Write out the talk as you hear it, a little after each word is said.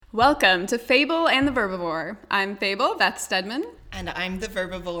Welcome to Fable and the Verbivore. I'm Fable, Beth Stedman. And I'm the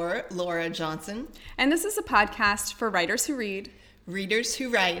Verbivore, Laura Johnson. And this is a podcast for writers who read, readers who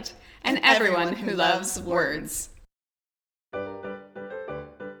write, and everyone who loves words.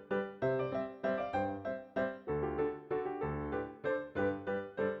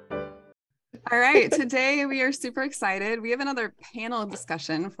 All right, today we are super excited. We have another panel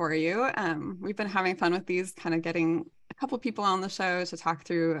discussion for you. We've been having fun with these, kind of getting a couple people on the show to talk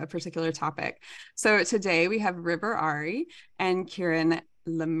through a particular topic. So today we have River Ari and Kieran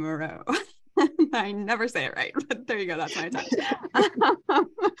Lemureau. I never say it right, but there you go. That's my attempt.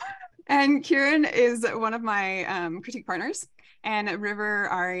 And Kieran is one of my critique partners. And River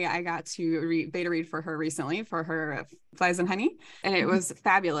Ari, I got to beta read for her recently for her Flies and Honey. And it was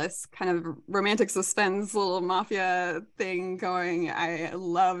fabulous, kind of romantic suspense, little mafia thing going. I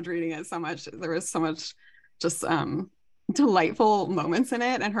loved reading it so much. There was so much just delightful moments in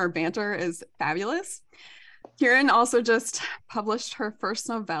it. And her banter is fabulous. Kieran also just published her first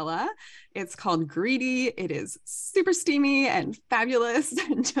novella. It's called Greedy. It is super steamy and fabulous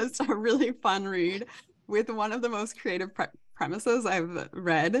and just a really fun read with one of the most creative premises I've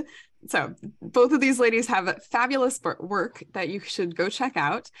read. So both of these ladies have fabulous work that you should go check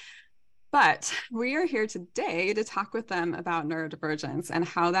out. But we are here today to talk with them about neurodivergence and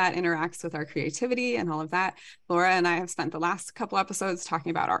how that interacts with our creativity and all of that. Laura and I have spent the last couple episodes talking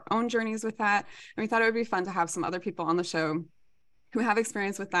about our own journeys with that. And we thought it would be fun to have some other people on the show who have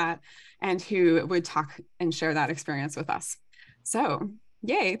experience with that and who would talk and share that experience with us. So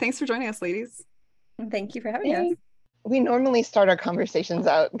yay, thanks for joining us, ladies. Thank you for having us. We normally start our conversations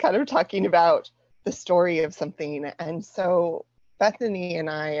out kind of talking about the story of something. And so Bethany and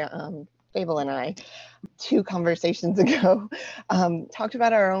I, Fable and I, 2 conversations ago, talked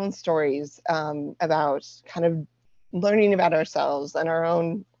about our own stories, about kind of learning about ourselves and our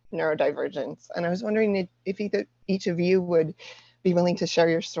own neurodivergence. And I was wondering if each of you would be willing to share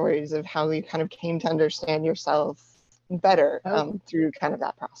your stories of how you kind of came to understand yourself better through kind of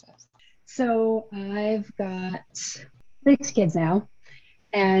that process. So I've got 6 kids now,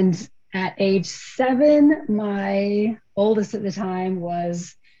 and at age 7, my oldest at the time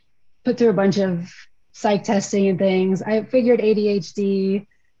was put through a bunch of psych testing and things. I figured ADHD,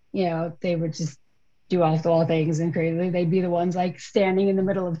 they would just do off-the-wall things and crazy. They'd be the ones like standing in the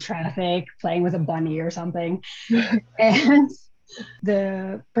middle of traffic, playing with a bunny or something. And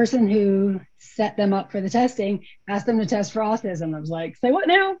the person who set them up for the testing asked them to test for autism. I was like, say what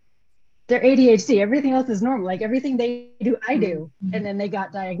now? They're ADHD. Everything else is normal. Like everything they do, I do. And then they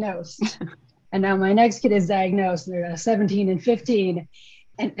got diagnosed. And now my next kid is diagnosed. They're 17 and 15.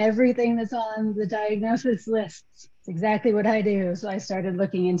 And everything that's on the diagnosis list is exactly what I do. So I started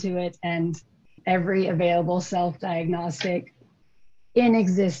looking into it, and every available self-diagnostic in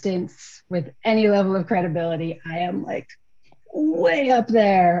existence with any level of credibility, I am like way up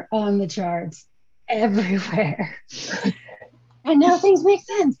there on the charts everywhere. And now things make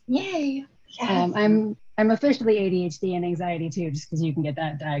sense. Yay. Yes. I'm officially ADHD and anxiety too, just because you can get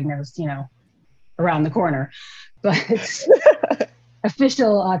that diagnosed, around the corner. But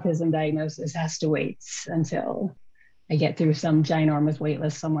official autism diagnosis has to wait until I get through some ginormous wait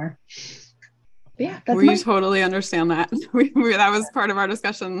list somewhere. But yeah, we totally understand that. That was part of our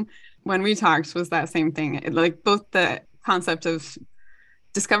discussion when we talked, was that same thing. Like both the concept of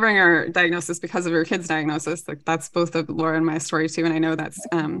discovering our diagnosis because of your kid's diagnosis, like that's both of Laura and my story too, and I know that's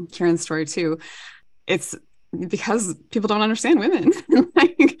Kieran's story too. It's because people don't understand women,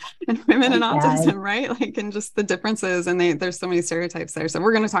 and women and autism, right? Like, and just the differences, and there's so many stereotypes there. So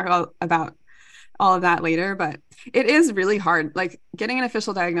we're going to talk about all of that later, but it is really hard. Like getting an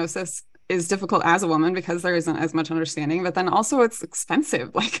official diagnosis is difficult as a woman because there isn't as much understanding, but then also it's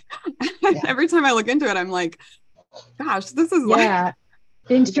expensive. Like every time I look into it, I'm like, gosh, this is like...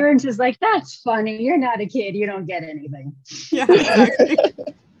 Insurance is like, that's funny. You're not a kid. You don't get anything. Yeah, exactly.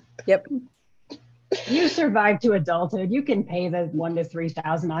 Yep. You survived to adulthood. You can pay the $1,000 to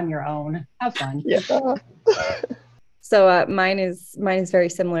 $3,000 on your own. Have fun. Yeah. So mine is very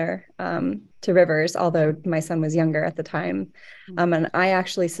similar to River's, although my son was younger at the time, and I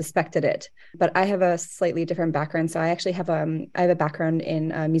actually suspected it. But I have a slightly different background. So I actually have I have a background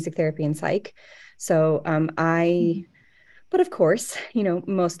in music therapy and psych. So But of course,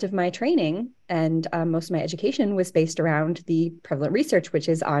 most of my training and most of my education was based around the prevalent research, which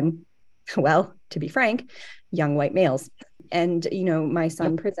is on, well, to be frank, young white males. And, my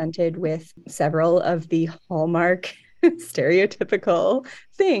son presented with several of the hallmark stereotypical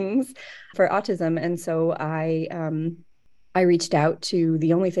things for autism. And so I I reached out to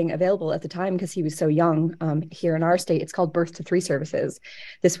the only thing available at the time because he was so young. Here in our state, it's called Birth to 3 services.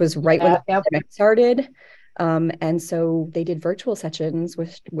 This was right when the pandemic started. And so they did virtual sessions,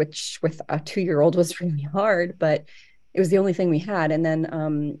 which with a 2-year-old was really hard, but it was the only thing we had. And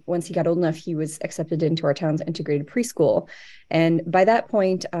then once he got old enough, he was accepted into our town's integrated preschool. And by that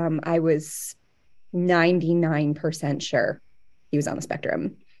point, I was 99% sure he was on the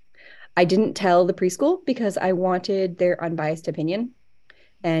spectrum. I didn't tell the preschool because I wanted their unbiased opinion.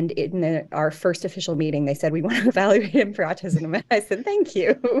 And in our first official meeting, they said, we want to evaluate him for autism. And I said, thank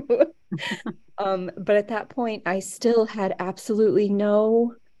you. But at that point, I still had absolutely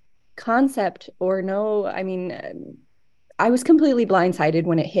no concept or I was completely blindsided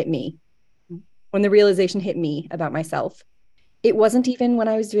when it hit me, when the realization hit me about myself. It wasn't even when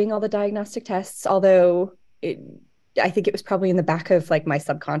I was doing all the diagnostic tests, although I think it was probably in the back of like my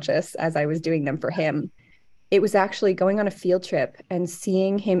subconscious as I was doing them for him. It was actually going on a field trip and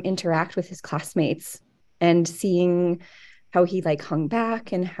seeing him interact with his classmates and seeing how he like hung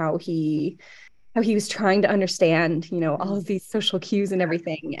back and how he was trying to understand, all of these social cues and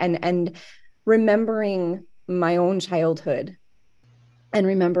everything, and remembering my own childhood and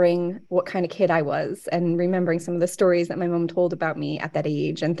remembering what kind of kid I was and remembering some of the stories that my mom told about me at that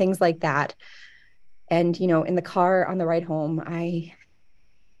age and things like that. And, in the car on the ride home, I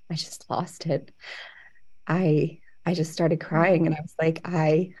just lost it. I just started crying and I was like,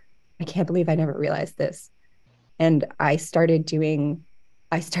 I can't believe I never realized this. And I started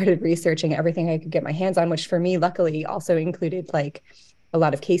researching everything I could get my hands on, which for me, luckily also included like a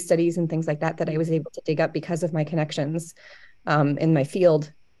lot of case studies and things like that I was able to dig up because of my connections in my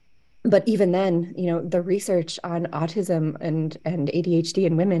field. But even then, the research on autism and ADHD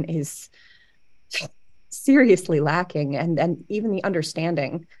in women is seriously lacking, and even the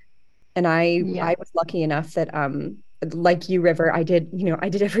understanding. And I was lucky enough that like you, River, I did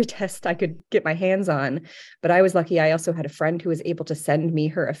every test I could get my hands on, but I was lucky. I also had a friend who was able to send me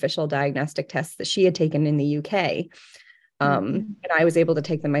her official diagnostic tests that she had taken in the UK. And I was able to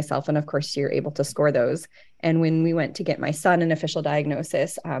take them myself. And of course, you're able to score those. And when we went to get my son an official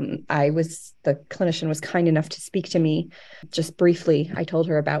diagnosis, the clinician was kind enough to speak to me just briefly. I told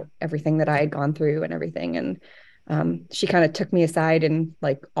her about everything that I had gone through and everything. And she kind of took me aside and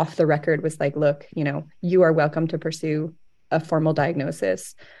like off the record was like, look, you are welcome to pursue a formal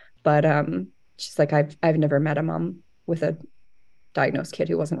diagnosis. But she's like, I've never met a mom with a diagnosed kid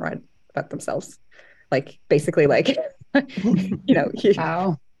who wasn't right about themselves. Like basically like,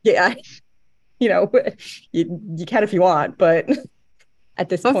 wow. Yeah, you can if you want, but at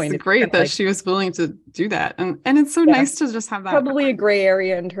this point, it's great that she was willing to do that. And it's so nice to just have that. Probably a gray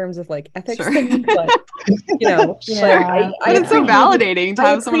area in terms of like ethics things, but but it's so validating to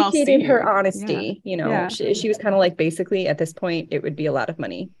have someone else see her honesty. She was kind of like, basically at this point, it would be a lot of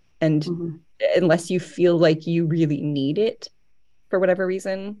money. And unless you feel like you really need it for whatever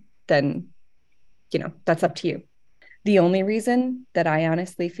reason, then, that's up to you. The only reason that I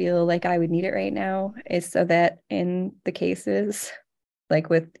honestly feel like I would need it right now is so that in the cases, like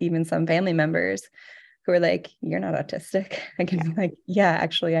with even some family members who are like, you're not autistic, I can be like, yeah,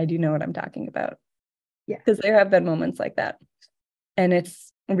 actually, I do know what I'm talking about. Yeah. Because there have been moments like that. And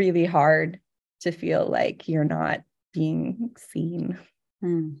it's really hard to feel like you're not being seen.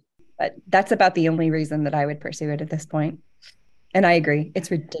 But that's about the only reason that I would pursue it at this point. And I agree,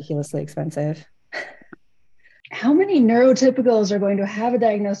 it's ridiculously expensive. How many neurotypicals are going to have a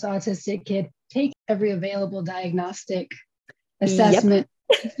diagnosed autistic kid, take every available diagnostic assessment,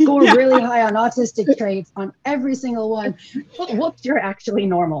 score really high on autistic traits on every single one, but whoops, you're actually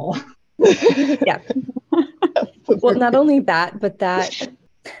normal. Yeah. Well, not only that, but that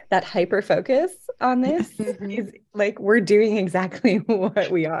hyper focus on this is like, we're doing exactly what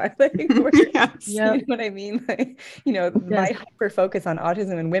we are. Like, you know what I mean? Like, my hyper focus on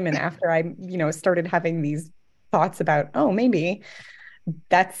autism in women after I, started having these thoughts about, oh, maybe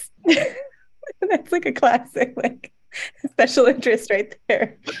that's like a classic, like special interest right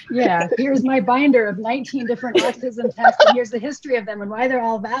there. Yeah, here's my binder of 19 different autism tests, and here's the history of them and why they're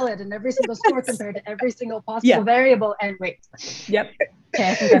all valid and every single score compared to every single possible variable. And wait. Yep. Okay,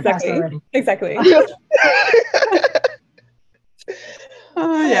 I think I passed already. Exactly.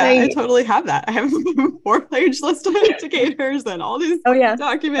 I totally have that. I have a 4-page list of indicators and all these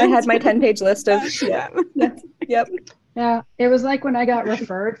documents. I had my 10-page list of Yep. Yeah, it was like when I got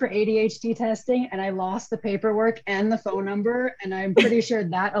referred for ADHD testing and I lost the paperwork and the phone number, and I'm pretty sure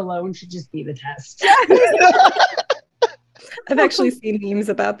that alone should just be the test. I've actually seen memes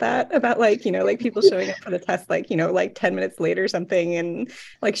about that, about like, like people showing up for the test, like, like 10 minutes late or something, and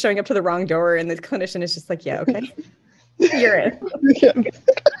like showing up to the wrong door, and the clinician is just like, yeah, okay. You're in.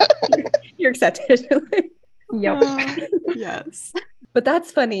 You're accepted. Yep. Yes. But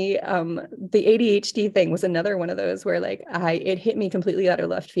that's funny. The ADHD thing was another one of those where like it hit me completely out of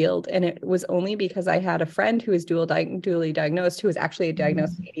left field. And it was only because I had a friend who was dually diagnosed, who was actually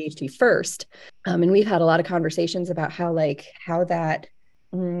diagnosed with ADHD first. And we've had a lot of conversations about how that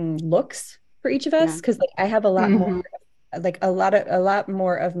looks for each of us. Cause like I have a lot more, like a lot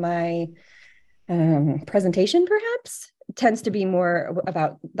more of my presentation perhaps tends to be more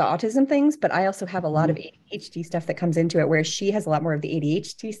about the autism things, but I also have a lot of ADHD stuff that comes into it, where she has a lot more of the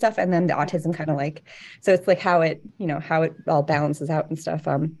ADHD stuff, and then the autism kind of like, so it's like how it all balances out and stuff.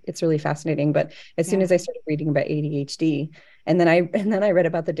 It's really fascinating. But as soon as I started reading about ADHD, and then I read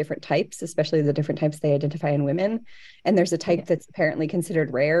about the different types, especially the different types they identify in women, and there's a type that's apparently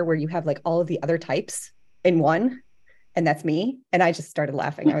considered rare, where you have like all of the other types in one, and that's me. And I just started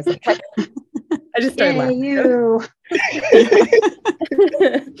laughing. I was like, I just started laughing. You.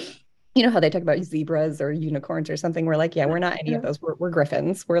 You know how they talk about zebras or unicorns or something? We're like, yeah, we're not any of those. We're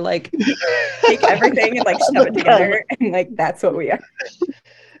griffins. We're like, take everything and like shove it together. And like, that's what we are.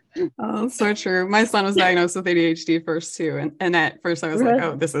 Oh, so true. My son was diagnosed with ADHD first too. And at first I was like,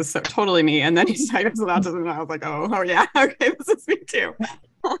 oh, this is so totally me. And then he's diagnosed with autism. And I was like, oh yeah, okay, this is me too.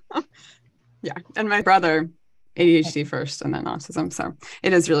 Yeah. And my brother, ADHD first and then autism. So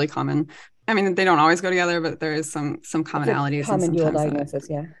it is really common. I mean, they don't always go together, but there is some commonalities. Common dual diagnosis,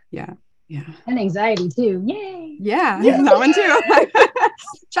 yeah. And anxiety too. Yay. Yeah. That one too.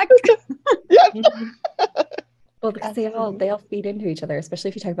 Check. Well, because they all feed into each other, especially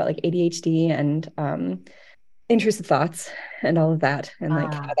if you talk about like ADHD and intrusive thoughts and all of that, and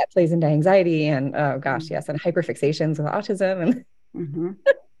like how that plays into anxiety and oh gosh, yes, and hyperfixations with autism, and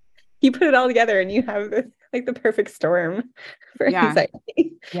you put it all together and you have this like the perfect storm for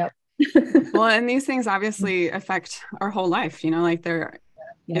anxiety. Yep. Well, and these things obviously affect our whole life, like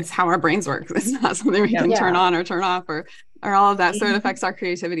it's how our brains work. It's not something we can turn on or turn off or all of that. So it affects our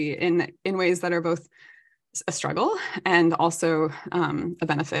creativity in ways that are both a struggle and also a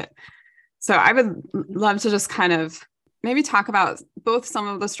benefit. So I would love to just kind of maybe talk about both some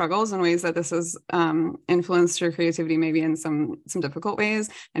of the struggles and ways that this has influenced your creativity, maybe in some difficult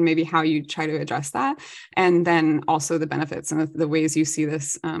ways, and maybe how you try to address that. And then also the benefits and the ways you see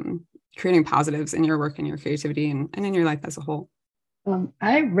this creating positives in your work and your creativity and in your life as a whole.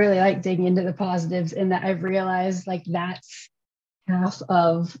 I really like digging into the positives, in that I've realized like that's half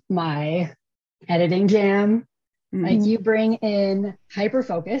of my editing jam. Like you bring in hyper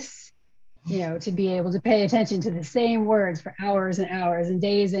focus, to be able to pay attention to the same words for hours and hours and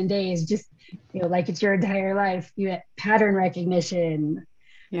days, just, like it's your entire life. You get pattern recognition,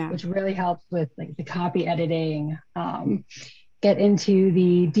 which really helps with like the copy editing, get into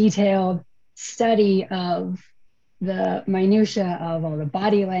the detailed study of the minutia of all the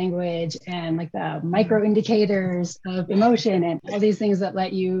body language and like the micro indicators of emotion and all these things that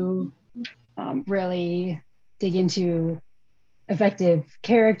let you really dig into effective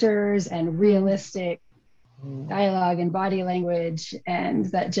characters and realistic dialogue and body language, and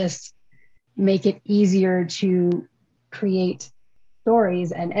that just make it easier to create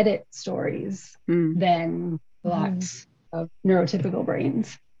stories and edit stories than lots of neurotypical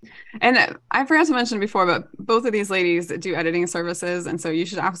brains. And I forgot to mention before, but both of these ladies do editing services, and so you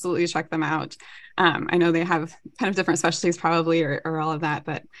should absolutely check them out. I know they have kind of different specialties probably or all of that,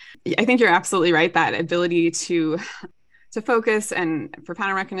 but I think you're absolutely right. That ability to focus and for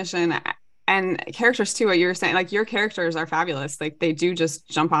pattern recognition and characters too, what you were saying, like your characters are fabulous. Like they do just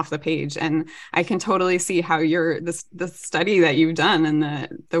jump off the page, and I can totally see how the study that you've done and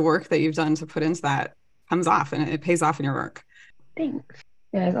the work that you've done to put into that comes off, and it pays off in your work. Thanks.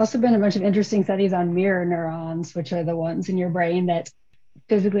 Yeah, there's also been a bunch of interesting studies on mirror neurons, which are the ones in your brain that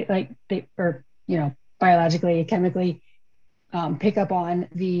physically, biologically, chemically pick up on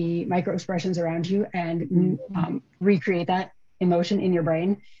the micro expressions around you and recreate that emotion in your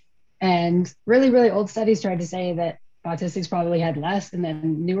brain. And really, really old studies tried to say that autistics probably had less, and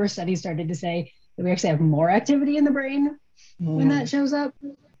then newer studies started to say that we actually have more activity in the brain when that shows up.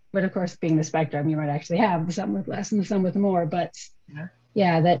 But of course, being the spectrum, you might actually have some with less and some with more. But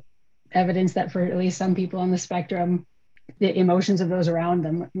that evidence that for at least some people on the spectrum, the emotions of those around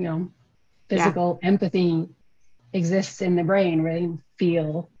them, physical empathy exists in the brain, where they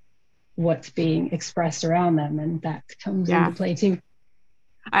feel what's being expressed around them, and that comes into play too.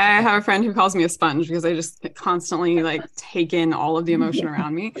 I have a friend who calls me a sponge because I just constantly like take in all of the emotion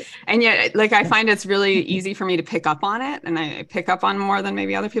around me. And yet, like, I find it's really easy for me to pick up on it, and I pick up on more than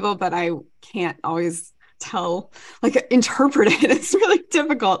maybe other people, but I can't always interpret it. It's really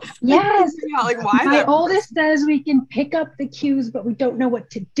difficult. Yes. Why my oldest says we can pick up the cues, but we don't know what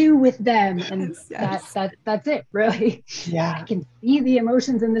to do with them. And that's it, really. Yeah. I can see the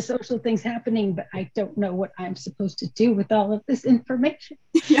emotions and the social things happening, but I don't know what I'm supposed to do with all of this information.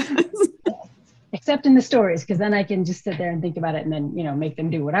 Yes. Except in the stories, because then I can just sit there and think about it and then, make them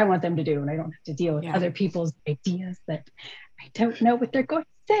do what I want them to do. And I don't have to deal with other people's ideas that I don't know what they're going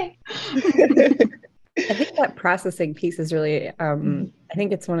to say. I think that processing piece is really, I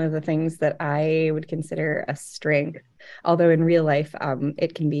think it's one of the things that I would consider a strength. Although in real life,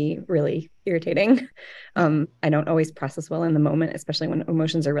 it can be really irritating. I don't always process well in the moment, especially when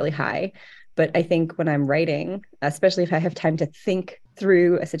emotions are really high. But I think when I'm writing, especially if I have time to think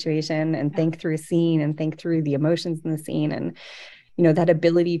through a situation and think through a scene and think through the emotions in the scene and, that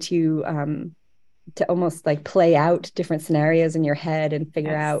ability to almost like play out different scenarios in your head and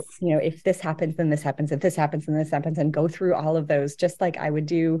figure out, if this happens, then this happens, if this happens, then this happens, and go through all of those, just like I would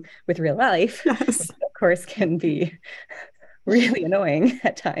do with real life, which of course can be really annoying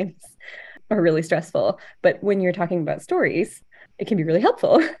at times or really stressful. But when you're talking about stories, it can be really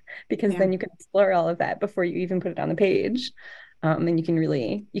helpful because then you can explore all of that before you even put it on the page. And you can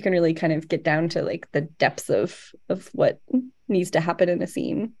really kind of get down to like the depths of what needs to happen in a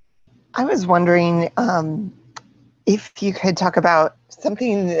scene. I was wondering if you could talk about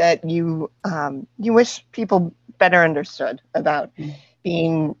something that you wish people better understood about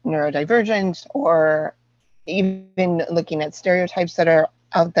being neurodivergent, or even looking at stereotypes that are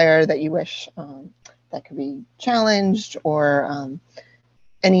out there that you wish that could be challenged, or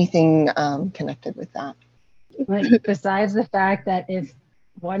anything connected with that. Like, besides the fact that if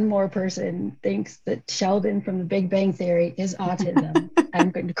one more person thinks that Sheldon from The Big Bang Theory is autism, I'm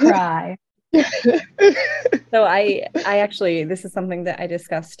going to cry. So I actually, this is something that I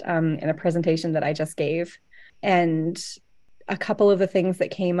discussed in a presentation that I just gave, and a couple of the things that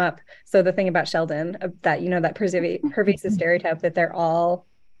came up. So the thing about Sheldon, that, that pervasive stereotype that they're all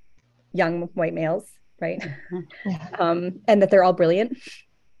young white males, right? And that they're all brilliant,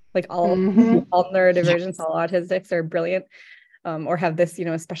 like all neurodivergents, all autistics are brilliant, or have this,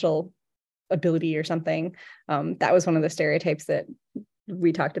 special ability or something. That was one of the stereotypes that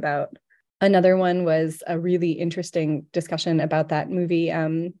we talked about. Another one was a really interesting discussion about that movie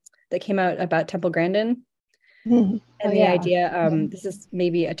that came out about Temple Grandin. And the idea, this is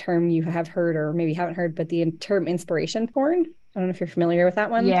maybe a term you have heard or maybe haven't heard, but the term inspiration porn. I don't know if you're familiar with that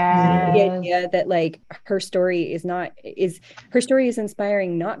one. Yeah. The idea that like her story is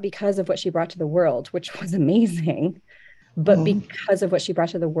inspiring not because of what she brought to the world, which was amazing, but because of what she brought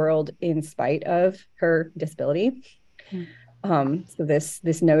to the world in spite of her disability. So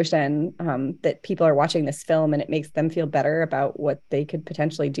this notion that people are watching this film and it makes them feel better about what they could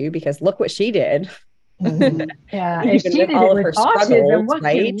potentially do because look what she did. Yeah, if she did it with autism, what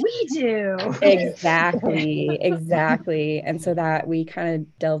can we do? Exactly. And so that we kind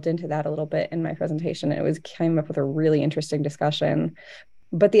of delved into that a little bit in my presentation. It came up with a really interesting discussion.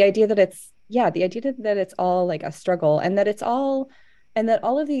 But the idea that it's all like a struggle, and that all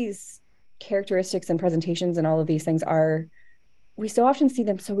of these characteristics and presentations and all of these things we so often see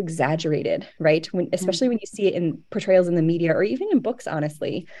them so exaggerated, right? Especially when you see it in portrayals in the media or even in books,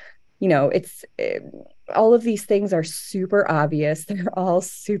 honestly. All of these things are super obvious. They're all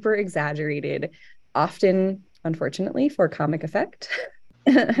super exaggerated, often, unfortunately, for comic effect.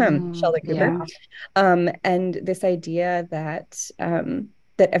 Sheldon Cooper. And this idea that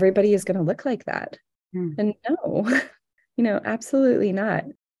everybody is going to look like that. And no, absolutely not.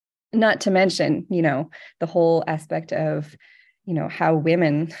 Not to mention, the whole aspect of, how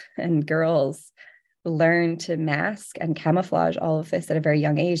women and girls learn to mask and camouflage all of this at a very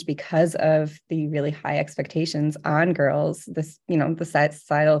young age because of the really high expectations on girls, the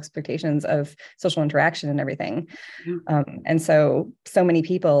societal expectations of social interaction and everything. And so many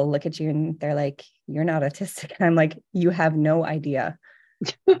people look at you and they're like, you're not autistic. And I'm like, you have no idea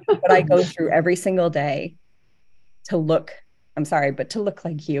what I go through every single day to look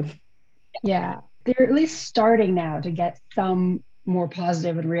like you. Yeah. They're at least starting now to get some more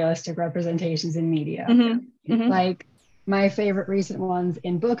positive and realistic representations in media. Like my favorite recent ones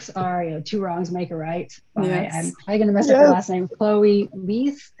in books are, Two Wrongs Make a Right by, I'm probably going to mess up her last name, Chloe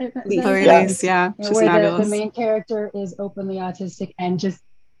Leese. Chloe Leese, yeah. She's where fabulous. The main character is openly autistic and just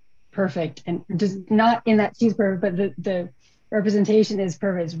perfect, and just not in that she's perfect, but the representation is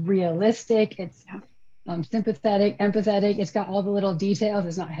perfect. It's realistic. It's sympathetic, empathetic. It's got all the little details.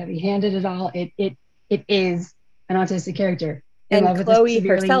 It's not heavy-handed at all. It is an autistic character. And Chloe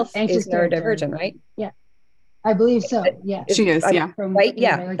herself is neurodivergent, right? Yeah, I believe so. Yeah, she is. Yeah, From right.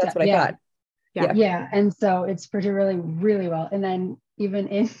 Yeah, that's what I thought. Yeah. And so it's portrayed really, really well. And then even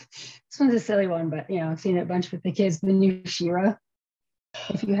in this one's a silly one, but I've seen it a bunch with the kids. The new Shira,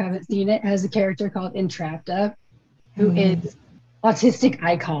 if you haven't seen it, has a character called Entrapta, who is autistic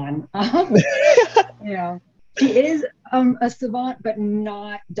icon. She is a savant, but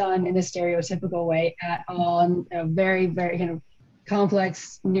not done in a stereotypical way at all. And very, very kind of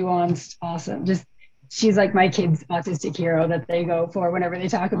complex, nuanced, awesome. Just she's like my kid's autistic hero that they go for whenever they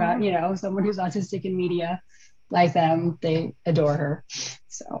talk about, someone who's autistic in media like them. They adore her.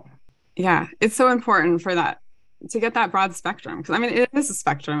 So yeah, it's so important for that to get that broad spectrum, because I mean it is a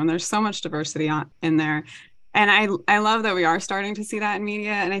spectrum and there's so much diversity in there. And I love that we are starting to see that in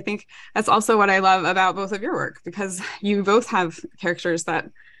media. And I think that's also what I love about both of your work, because you both have characters that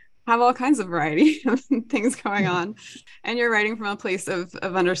have all kinds of variety of things going on. And you're writing from a place of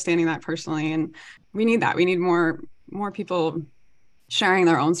understanding that personally. And we need that. We need more people sharing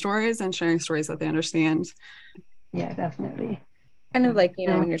their own stories and sharing stories that they understand. Yeah, definitely. Kind of like,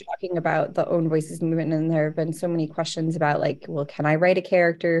 when you're talking about the Own Voices movement, and there have been so many questions about like, well, can I write a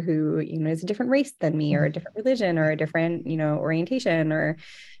character who, is a different race than me, or a different religion, or a different, orientation, and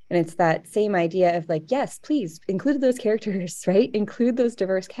it's that same idea of like, yes, please include those characters, right? Include those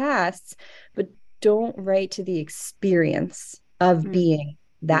diverse casts, but don't write to the experience of being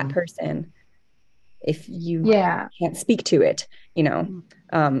that person if you can't speak to it,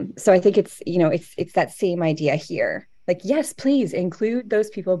 So I think it's, it's that same idea here. Like, yes, please include those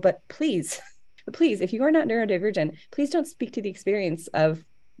people, but please, if you are not neurodivergent, please don't speak to the experience of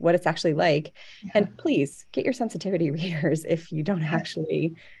what it's actually like. And please get your sensitivity readers if you don't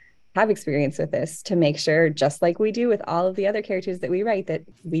actually have experience with this, to make sure, just like we do with all of the other characters that we write that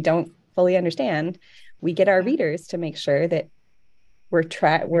we don't fully understand, we get our readers to make sure that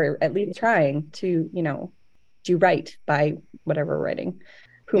we're at least trying to, do right by whatever we're writing,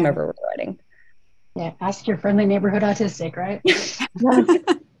 whomever we're writing. Yeah, ask your friendly neighborhood autistic, right?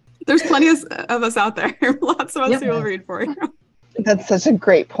 There's plenty of us out there. Lots of us who will read for you. That's such a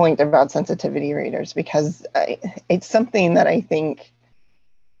great point about sensitivity readers, because it's something that I think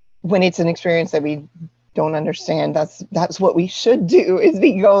when it's an experience that we don't understand, that's what we should do, is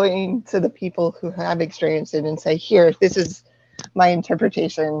be going to the people who have experienced it and say, here, this is my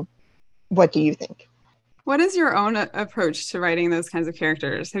interpretation. What do you think? What is your own approach to writing those kinds of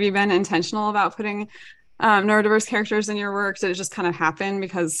characters? Have you been intentional about putting neurodiverse characters in your work? Did it just kind of happen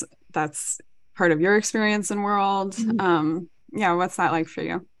because that's part of your experience and world? What's that like for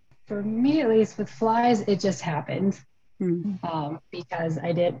you? For me, at least with Flies, it just happened. Because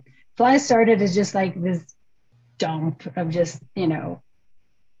Flies started as just like this dump of just,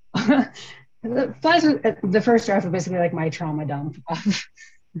 Flies was, the first draft was basically like my trauma dump of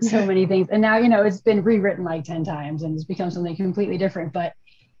so many things. And now, it's been rewritten like 10 times and it's become something completely different. But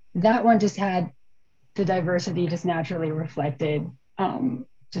that one just had the diversity just naturally reflected,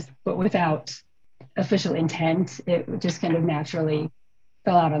 but without official intent. It just kind of naturally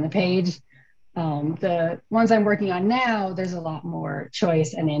fell out on the page. The ones I'm working on now, there's a lot more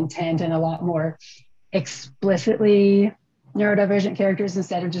choice and intent and a lot more explicitly neurodivergent characters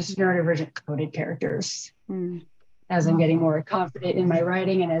instead of just neurodivergent coded characters. As I'm getting more confident in my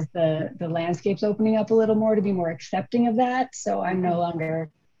writing, and as the landscape's opening up a little more to be more accepting of that. So I'm no longer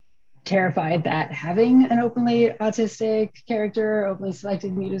terrified that having an openly autistic character, openly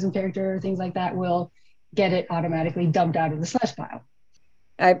selected mutism character, things like that will get it automatically dumped out of the slush pile.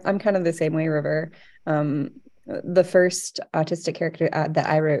 I'm kind of the same way, River. The first autistic character that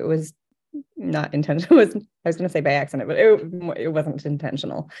I wrote was not intentional. I was going to say by accident, but it wasn't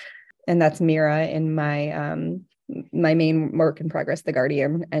intentional. And that's Mira in my main work in progress, The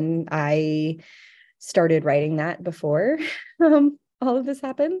Guardian. And I started writing that before all of this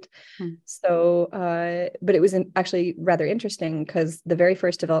happened. So, but it was actually rather interesting, because the very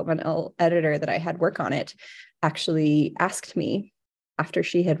first developmental editor that I had work on it actually asked me after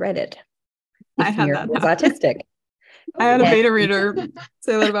she had read it if Mira was autistic. I had a beta reader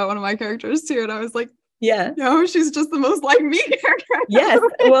say that about one of my characters too, and I was like, no, she's just the most like me character. Yes.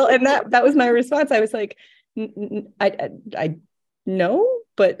 Well, and that was my response. I was like, I know,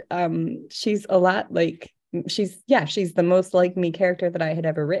 but she's a lot like, she's the most like me character that I had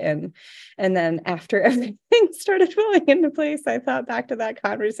ever written. And then after everything started falling into place, I thought back to that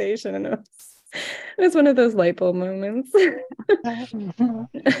conversation, and it was one of those light bulb moments.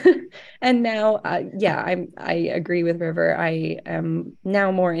 And now, I agree with River. I am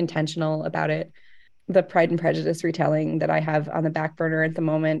now more intentional about it. The Pride and Prejudice retelling that I have on the back burner at the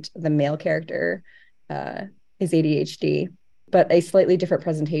moment, the male character is ADHD. but a slightly different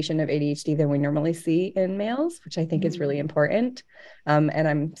presentation of ADHD than we normally see in males, which I think is really important. And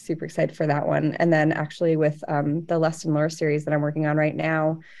I'm super excited for that one. And then actually with the Lust and Lore series that I'm working on right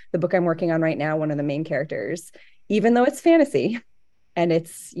now, the book I'm working on right now, one of the main characters, even though it's fantasy and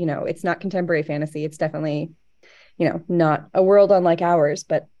it's, it's not contemporary fantasy, it's definitely, not a world unlike ours,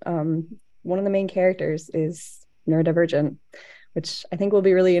 but one of the main characters is neurodivergent, which I think will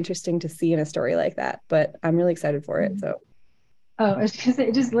be really interesting to see in a story like that. But I'm really excited for it. So, I was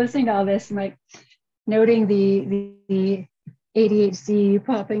just listening to all this, and like noting the ADHD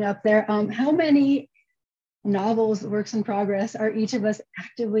popping up there. How many novels, works in progress, are each of us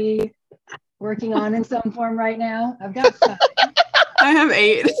actively working on in some form right now? I've got 5. I have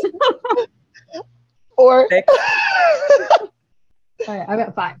 8. Or All right, I've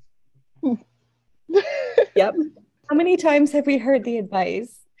got 5. Yep. How many times have we heard the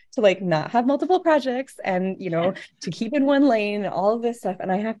advice to like not have multiple projects and, to keep in one lane and all of this stuff?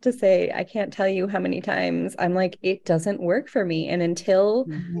 And I have to say, I can't tell you how many times I'm like, it doesn't work for me. And until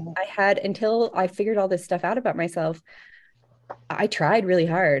I figured all this stuff out about myself, I tried really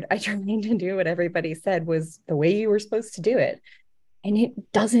hard. I tried to do what everybody said was the way you were supposed to do it. And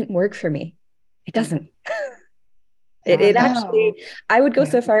it doesn't work for me. It doesn't. It actually, I would go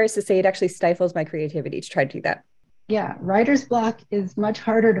so far as to say it actually stifles my creativity to try to do that. Yeah, writer's block is much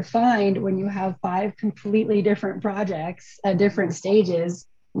harder to find when you have 5 completely different projects at different stages.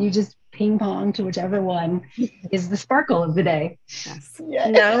 You just ping pong to whichever one is the sparkle of the day. Yes.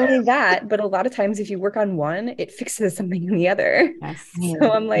 Not only that, but a lot of times if you work on one, it fixes something in the other. Yes.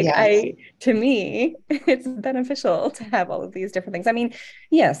 So I'm like, to me, it's beneficial to have all of these different things. I mean,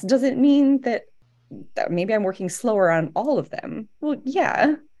 yes, does it mean that maybe I'm working slower on all of them? Well,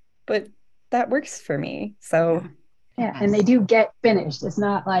 yeah, but that works for me. So yeah, and they do get finished. It's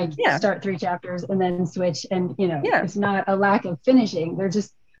not like start 3 chapters and then switch, and it's not a lack of finishing. They're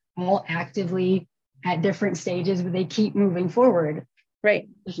just all actively at different stages, but they keep moving forward. Right.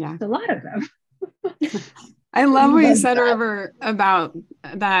 There's a lot of them. I love what you said, River, about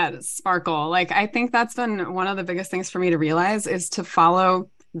that sparkle. Like, I think that's been one of the biggest things for me to realize is to follow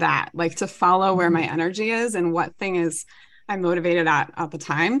that, like to follow where my energy is and what thing is I'm motivated at the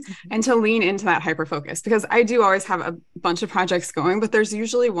time, and to lean into that hyper focus, because I do always have a bunch of projects going, but there's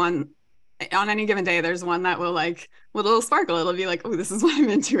usually one on any given day. There's one that will little sparkle. It'll be like, oh, this is what I'm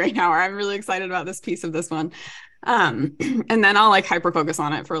into right now, or I'm really excited about this piece of this one. And then I'll like hyper focus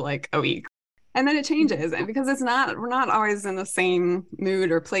on it for like a week. And then it changes, and because we're not always in the same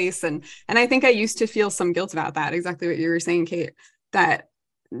mood or place. And I think I used to feel some guilt about that. Exactly what you were saying, Kate, that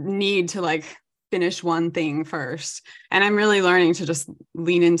need to like finish one thing first. And I'm really learning to just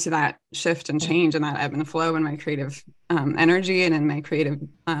lean into that shift and change and that ebb and flow in my creative energy and in my creative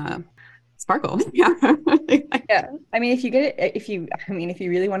sparkle. Yeah. Yeah. I mean, if you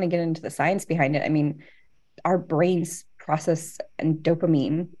really want to get into the science behind it, I mean, our brains process and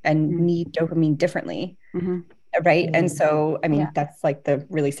dopamine and need dopamine differently. Right. And so, I mean, that's like the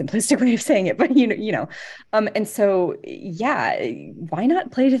really simplistic way of saying it, but and so, why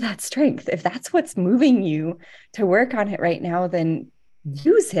not play to that strength? If that's what's moving you to work on it right now, then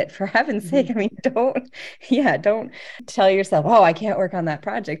use it, for heaven's sake. I mean, don't tell yourself, oh, I can't work on that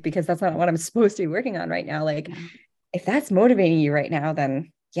project because that's not what I'm supposed to be working on right now. Like, if that's motivating you right now,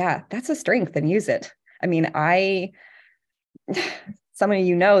 then that's a strength, and use it. I mean, some of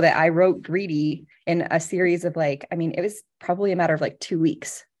you know that I wrote Greedy in a series of it was probably a matter of 2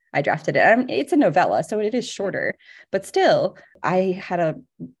 weeks. I drafted it. It's a novella, so it is shorter, but still, I had a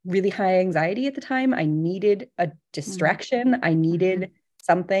really high anxiety at the time. I needed a distraction. I needed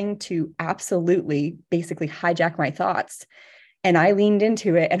something to absolutely basically hijack my thoughts. And I leaned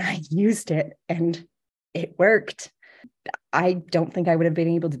into it and I used it, and it worked. I don't think I would have been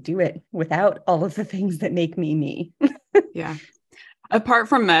able to do it without all of the things that make me me. Yeah. Apart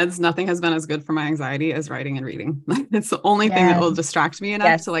from meds, nothing has been as good for my anxiety as writing and reading. It's the only thing that will distract me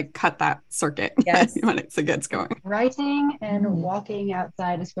enough to cut that circuit when it gets going. Writing and walking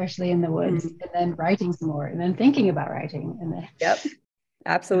outside, especially in the woods, and then writing some more, and then thinking about writing. And then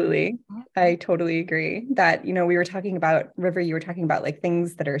absolutely. I totally agree that, we were talking about, River, you were talking about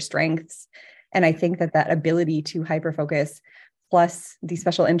things that are strengths. And I think that ability to hyper focus plus the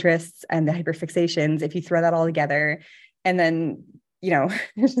special interests and the hyperfixations, if you throw that all together and then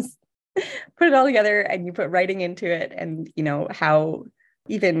just put it all together and you put writing into it, and how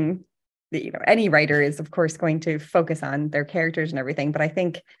even any writer is of course going to focus on their characters and everything, but I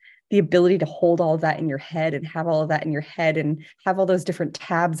think the ability to hold all of that in your head and have all of that in your head and have all those different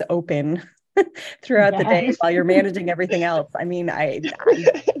tabs open throughout the day while you're managing everything else, I mean, I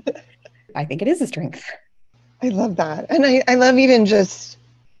think it is a strength. I love that. And I love even just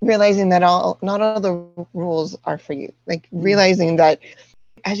realizing that not all the rules are for you. Like realizing that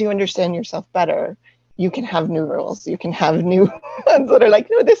as you understand yourself better, you can have new rules. You can have new ones that are like,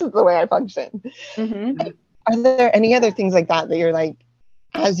 no, this is the way I function. Mm-hmm. Are there any other things like that you're like,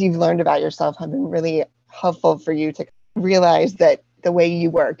 as you've learned about yourself, have been really helpful for you to realize that the way you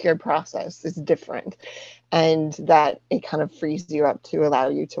work, your process is different, and that it kind of frees you up to allow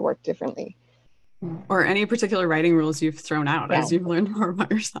you to work differently? Or any particular writing rules you've thrown out as you've learned more about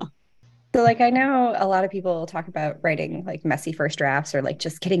yourself? So like I know a lot of people talk about writing like messy first drafts or like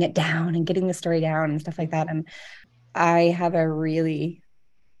just getting it down and getting the story down and stuff like that. And I have a really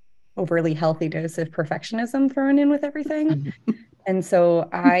overly healthy dose of perfectionism thrown in with everything. And so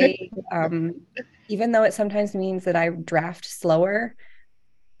I, even though it sometimes means that I draft slower,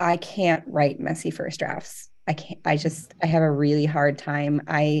 I can't write messy first drafts. I have a really hard time.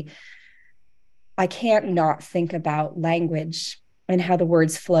 I can't not think about language and how the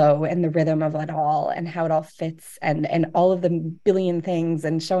words flow and the rhythm of it all and how it all fits and all of the billion things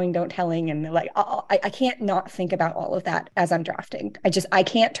and showing, don't telling. And like, I can't not think about all of that as I'm drafting. I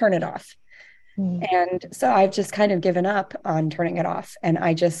can't turn it off. And so I've just kind of given up on turning it off, and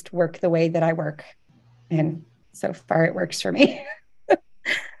I just work the way that I work. And so far it works for me.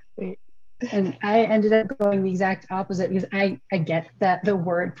 And I ended up going the exact opposite because I get that the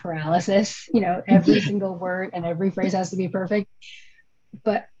word paralysis, every single word and every phrase has to be perfect.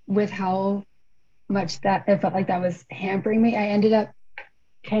 But with how much that it felt like that was hampering me, I ended up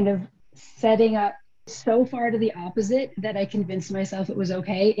kind of setting up so far to the opposite that I convinced myself it was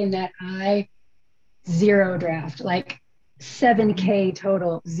okay, in that I zero draft, like 7K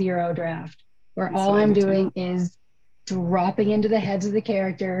total, zero draft, where all I'm doing is dropping into the heads of the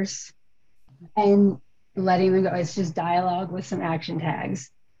characters and letting them go. It's just dialogue with some action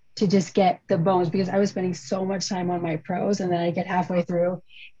tags to just get the bones, because I was spending so much time on my prose, and then I get halfway through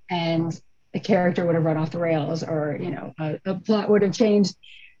and the character would have run off the rails, or a plot would have changed.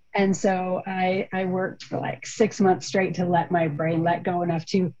 And so I worked for like 6 months straight to let my brain let go enough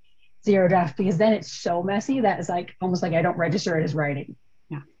to zero draft, because then it's so messy that it's like almost like I don't register it as writing.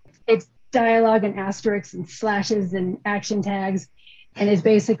 Yeah, it's dialogue and asterisks and slashes and action tags. And it's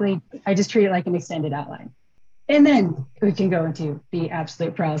basically, I just treat it like an extended outline. And then we can go into the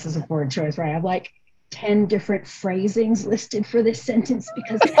absolute paralysis of word choice, where I have like 10 different phrasings listed for this sentence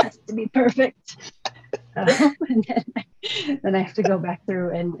because it has to be perfect. And then I have to go back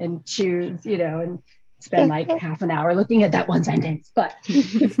through and choose, and spend like half an hour looking at that one sentence. But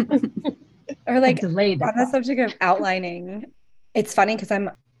or like on the subject of outlining, it's funny because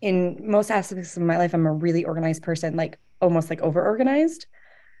I'm, in most aspects of my life, I'm a really organized person, like almost like over organized.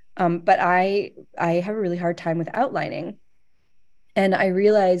 But I have a really hard time with outlining. And I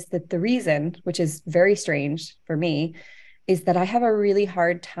realized that the reason, which is very strange for me, is that I have a really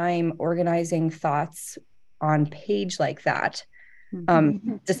hard time organizing thoughts on page like that.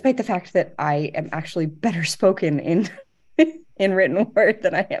 Despite the fact that I am actually better spoken in written word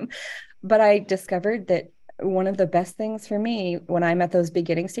than I am. But I discovered that one of the best things for me when I'm at those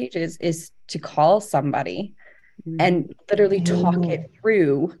beginning stages is to call somebody and literally talk it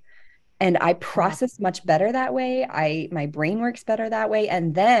through. And I process much better that way. My brain works better that way.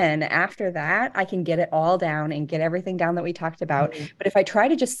 And then after that, I can get it all down and get everything down that we talked about. But if I try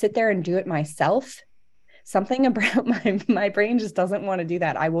to just sit there and do it myself, something about my brain just doesn't want to do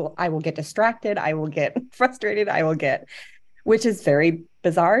that. I will get distracted. I will get frustrated. Which is very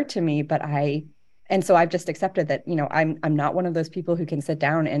bizarre to me, and so I've just accepted that, I'm not one of those people who can sit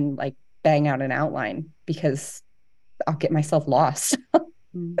down and like bang out an outline, because I'll get myself lost.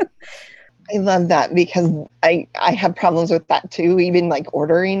 I love that, because I have problems with that too, even like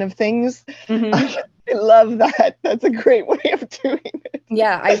ordering of things. I love that. That's a great way of doing it.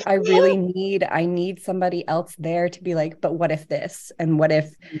 Yeah, I really need somebody else there to be like, but what if this? And what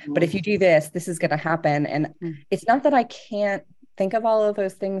if, but if you do this, this is going to happen. And it's not that I can't think of all of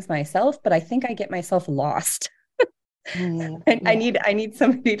those things myself, but I think I get myself lost. And I need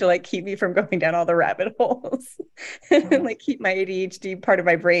somebody to like keep me from going down all the rabbit holes and like keep my ADHD part of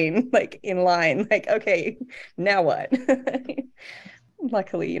my brain like in line, like, okay, now what?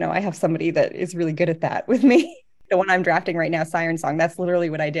 Luckily, I have somebody that is really good at that with me. The one I'm drafting right now, Siren Song, that's literally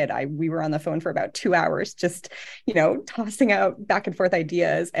what I did. We were on the phone for about 2 hours, just, tossing out back and forth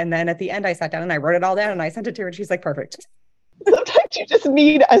ideas. And then at the end, I sat down and I wrote it all down and I sent it to her and she's like, perfect. Sometimes you just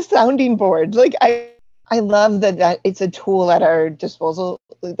need a sounding board. Like I love that it's a tool at our disposal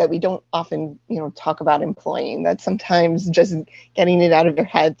that we don't often, talk about employing. That sometimes just getting it out of your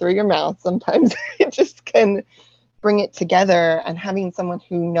head through your mouth, sometimes it just can bring it together, and having someone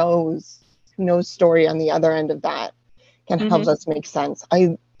who knows no story on the other end of that can help us make sense.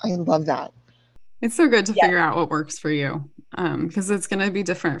 I love that. It's so good to figure out what works for you, because it's going to be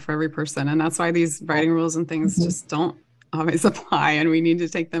different for every person. And that's why these writing rules and things just don't always apply. And we need to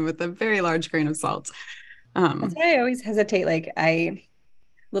take them with a very large grain of salt. That's why I always hesitate. Like a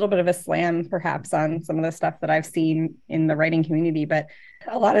little bit of a slam perhaps on some of the stuff that I've seen in the writing community, but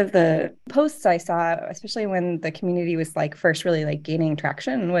a lot of the posts I saw, especially when the community was like first really like gaining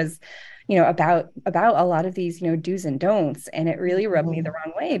traction, was about a lot of these do's and don'ts, and it really rubbed me the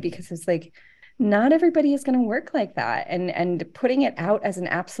wrong way, because it's like not everybody is going to work like that, and putting it out as an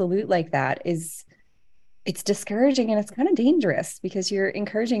absolute like that it's discouraging, and it's kind of dangerous, because you're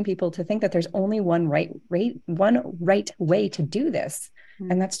encouraging people to think that there's only one right way to do this.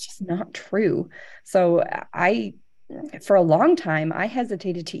 And that's just not true. So for a long time, I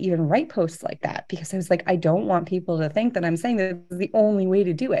hesitated to even write posts like that, because I was like, I don't want people to think that I'm saying that this is the only way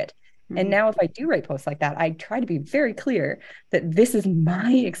to do it. And now if I do write posts like that, I try to be very clear that this is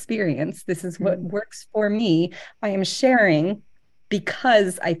my experience. This is what works for me. I am sharing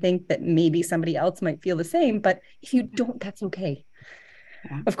because I think that maybe somebody else might feel the same. But if you don't, that's okay.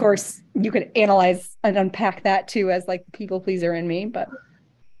 Yeah. Of course, you could analyze and unpack that too as like the people pleaser in me, but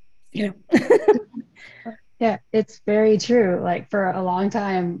Yeah, it's very true. Like for a long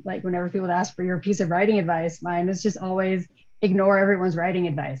time, like whenever people would ask for your piece of writing advice, mine is just always ignore everyone's writing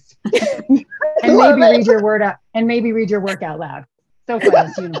advice. And maybe read your work out loud. So far,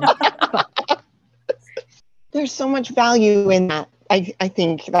 there's so much value in that. I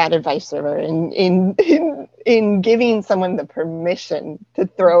think that advice server in giving someone the permission to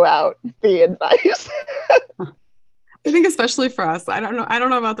throw out the advice. I think especially for us, I don't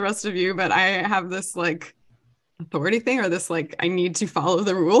know about the rest of you, but I have this like authority thing, or this like I need to follow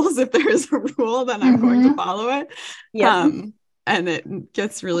the rules. If there is a rule, then I'm going to follow it. Yeah. And it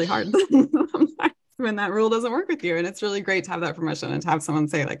gets really hard sometimes when that rule doesn't work with you. And it's really great to have that permission and to have someone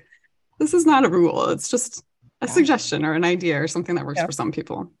say like, this is not a rule. It's just a suggestion or an idea or something that works for some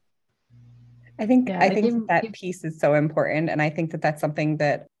people. I think that piece is so important. And I think that that's something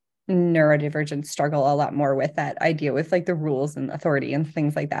that neurodivergents struggle a lot more with, that idea with like the rules and authority and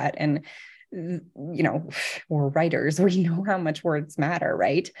things like that. And, we're writers, we know how much words matter,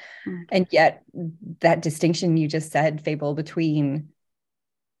 right? And yet that distinction you just said, Fable, between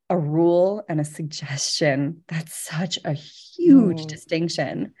a rule and a suggestion, that's such a huge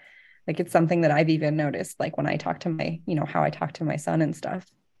distinction. Like it's something that I've even noticed, like when I talk to my, how I talk to my son and stuff,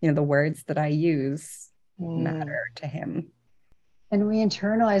 the words that I use matter to him. And we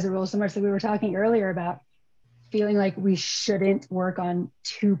internalize the rules so much that we were talking earlier about feeling like we shouldn't work on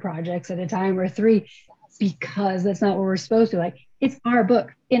 2 projects at a time or 3, because that's not what we're supposed to. Like, it's our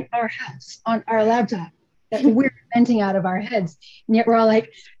book in our house on our laptop that we're inventing out of our heads. And yet we're all like,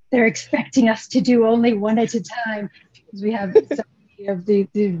 they're expecting us to do only 1 at a time, because we have so many of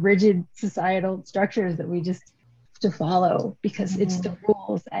the rigid societal structures that we just have to follow, because it's the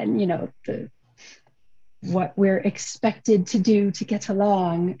rules and, what we're expected to do to get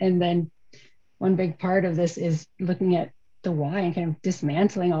along. And then one big part of this is looking at the why and kind of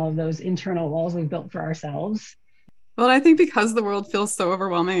dismantling all of those internal walls we've built for ourselves. Well, I think because the world feels so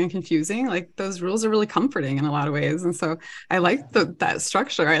overwhelming and confusing, like those rules are really comforting in a lot of ways. And so I like that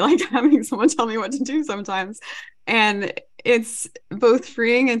structure. I like having someone tell me what to do sometimes. And it's both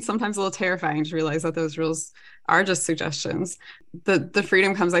freeing and sometimes a little terrifying to realize that those rules are just suggestions. The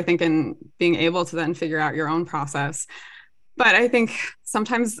freedom comes, I think, in being able to then figure out your own process. But I think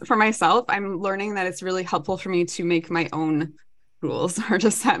sometimes for myself, I'm learning that it's really helpful for me to make my own rules, or to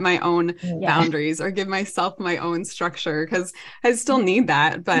set my own boundaries, or give myself my own structure, because I still need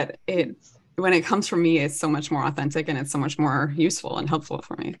that. But when it comes from me, it's so much more authentic, and it's so much more useful and helpful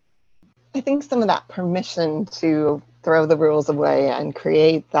for me. I think some of that permission to throw the rules away and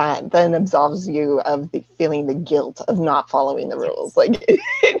create that then absolves you of feeling the guilt of not following the rules. Like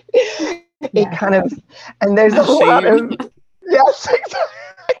it kind of, and there's a lot of, yes,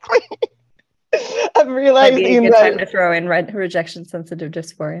 exactly. I'm realizing that time to throw in rejection sensitive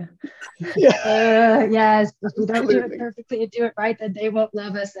dysphoria. Yes, if we don't do it perfectly and do it right, then they won't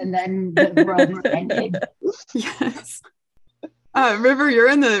love us, and then the world is ending. Yes. River, you're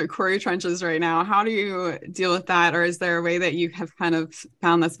in the query trenches right now. How do you deal with that? Or is there a way that you have kind of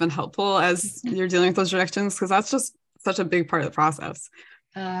found that's been helpful as you're dealing with those rejections? Because that's just such a big part of the process.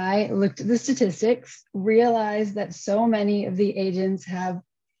 I looked at the statistics, realized that so many of the agents have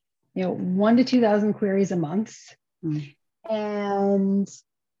 1,000 to 2,000 queries a month, and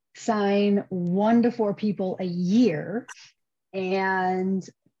sign 1 to 4 people a year. And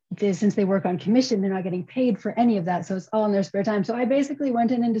since they work on commission, they're not getting paid for any of that. So it's all in their spare time. So I basically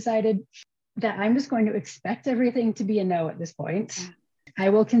went in and decided that I'm just going to expect everything to be a no at this point. I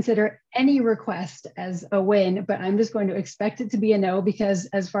will consider any request as a win, but I'm just going to expect it to be a no, because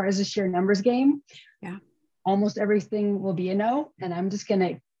as far as a sheer numbers game, almost everything will be a no. And I'm just going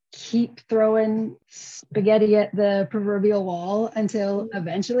to keep throwing spaghetti at the proverbial wall until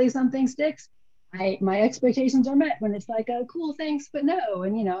eventually something sticks. My expectations are met when it's like, oh, cool, thanks, but no.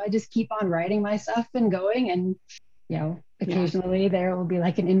 And, I just keep on writing my stuff and going. And, occasionally there will be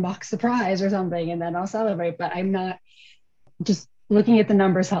like an inbox surprise or something, and then I'll celebrate. But I'm not just looking at the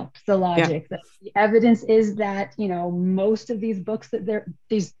numbers helps, the logic. The evidence is that, most of these books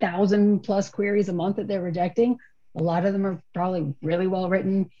these 1,000+ queries a month that they're rejecting, a lot of them are probably really well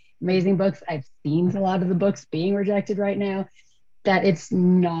written, amazing books. I've seen a lot of the books being rejected right now, that it's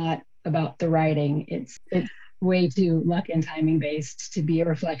not about the writing. It's way too luck and timing based to be a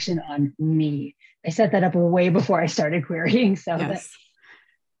reflection on me. I set that up way before I started querying. So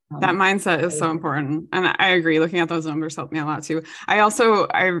that mindset is so important. And I agree. Looking at those numbers helped me a lot too. I've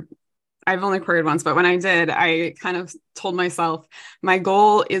only queried once, but when I did, I kind of told myself my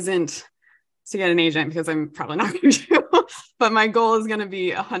goal isn't to get an agent, because I'm probably not going to, but my goal is going to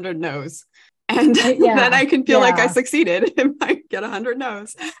be 100 no's. And then I can feel like I succeeded if I get 100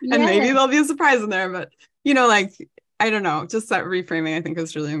 no's. And maybe there'll be a surprise in there. But, I don't know, just that reframing, I think,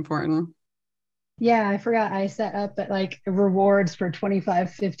 is really important. Yeah, I forgot I set up at like rewards for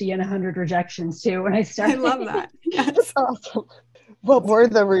 25, 50, and 100 rejections too when I started. I love that. That's awesome. What were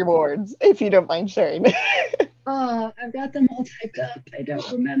the rewards, if you don't mind sharing? I've got them all typed up. I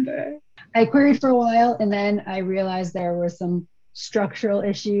don't remember. I queried for a while, and then I realized there were some structural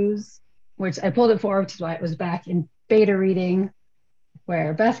issues, which I pulled it forward, which is why it was back in beta reading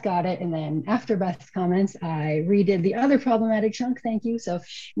where Beth got it. And then after Beth's comments, I redid the other problematic chunk. Thank you. So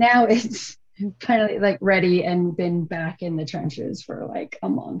now it's finally like ready and been back in the trenches for like a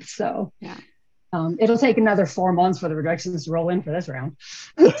month. So it'll take another 4 months for the rejections to roll in for this round.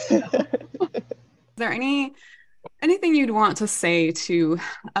 Is there anything you'd want to say to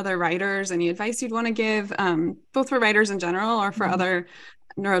other writers? Any advice you'd want to give, both for writers in general or for other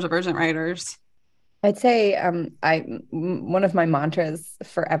neurodivergent writers? I'd say one of my mantras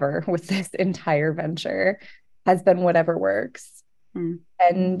forever with this entire venture has been whatever works.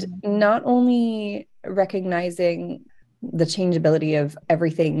 And not only recognizing the changeability of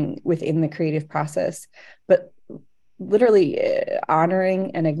everything within the creative process, but literally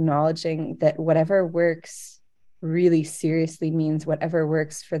honoring and acknowledging that whatever works really seriously means whatever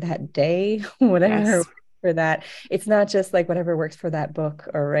works for that day, whatever works for that. It's not just like whatever works for that book,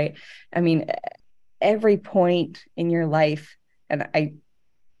 or right. I mean, every point in your life, and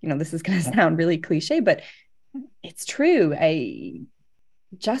this is going to sound really cliche, but it's true.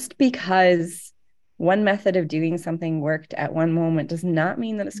 Just because one method of doing something worked at one moment does not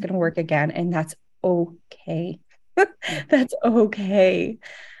mean that it's going to work again. And that's okay. That's okay.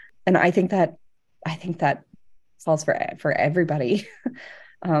 And I think that falls for everybody,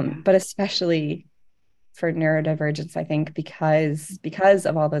 but especially for neurodivergence, I think, because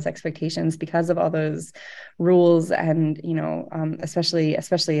of all those expectations, because of all those rules, and especially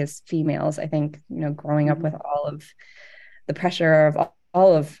as females, I think growing up with all of the pressure of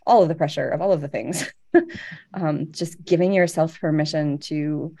all of the pressure of all of the things, just giving yourself permission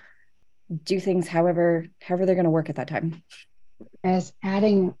to do things however they're going to work at that time. As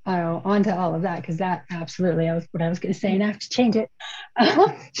adding onto all of that, because that absolutely what I was going to say, and I have to change it,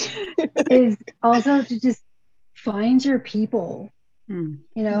 is also to just find your people.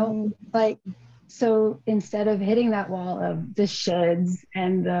 Like, so instead of hitting that wall of the shoulds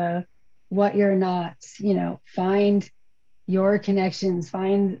and the what you're not, find your connections,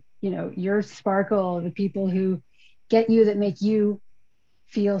 find your sparkle, the people who get you, that make you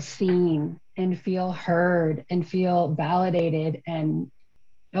feel seen and feel heard and feel validated and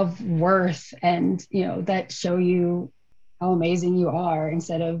of worth, and that show you how amazing you are,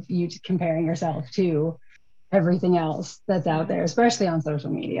 instead of you comparing yourself to everything else that's out there, especially on social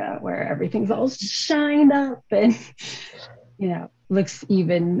media, where everything's all shined up and looks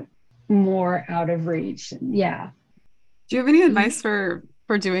even more out of reach. Do you have any advice for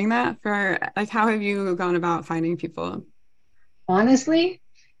doing that? For like, how have you gone about finding people? Honestly,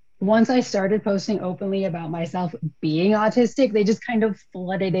 once I started posting openly about myself being autistic, they just kind of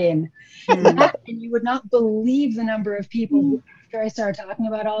flooded in. And you would not believe the number of people who, after I started talking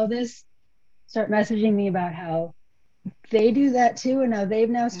about all of this, start messaging me about how they do that too. And now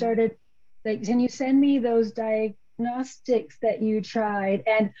they've started, like, can you send me those diagnostics that you tried?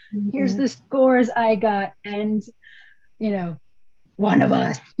 And here's the scores I got. And, one of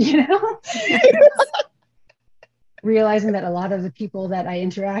us, realizing that a lot of the people that I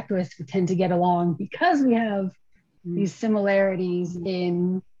interact with tend to get along because we have these similarities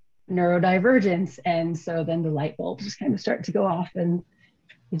in neurodivergence. And so then the light bulbs just kind of start to go off, and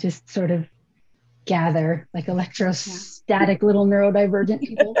you just sort of gather like electrostatic little neurodivergent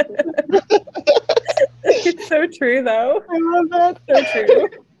people. It's so true, though. I love that. So true.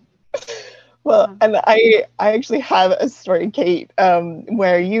 Well, and I actually have a story, Kate,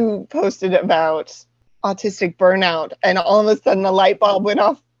 where you posted about autistic burnout, and all of a sudden the light bulb went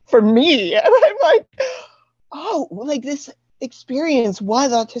off for me, and I'm like, oh, like this experience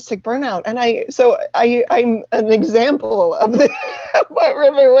was autistic burnout, and I'm an example of what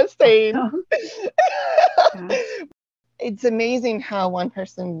River was saying. Yeah. It's amazing how one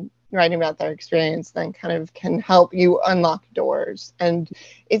person writing about their experience then kind of can help you unlock doors, and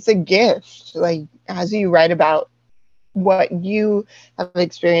it's a gift. Like, as you write about what you have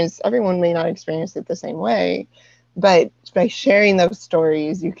experienced, everyone may not experience it the same way, but by sharing those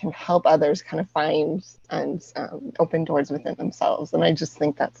stories, you can help others kind of find and open doors within themselves. And I just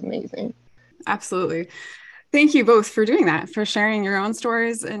think that's amazing. Absolutely. Thank you both for doing that, for sharing your own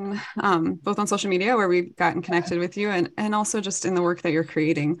stories, and both on social media where we've gotten connected with you, and also just in the work that you're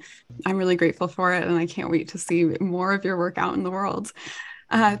creating. I'm really grateful for it, and I can't wait to see more of your work out in the world.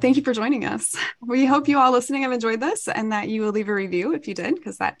 Thank you for joining us. We hope you all listening have enjoyed this, and that you will leave a review if you did,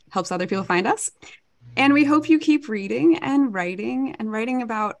 because that helps other people find us. And we hope you keep reading and writing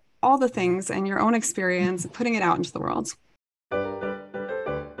about all the things and your own experience, putting it out into the world.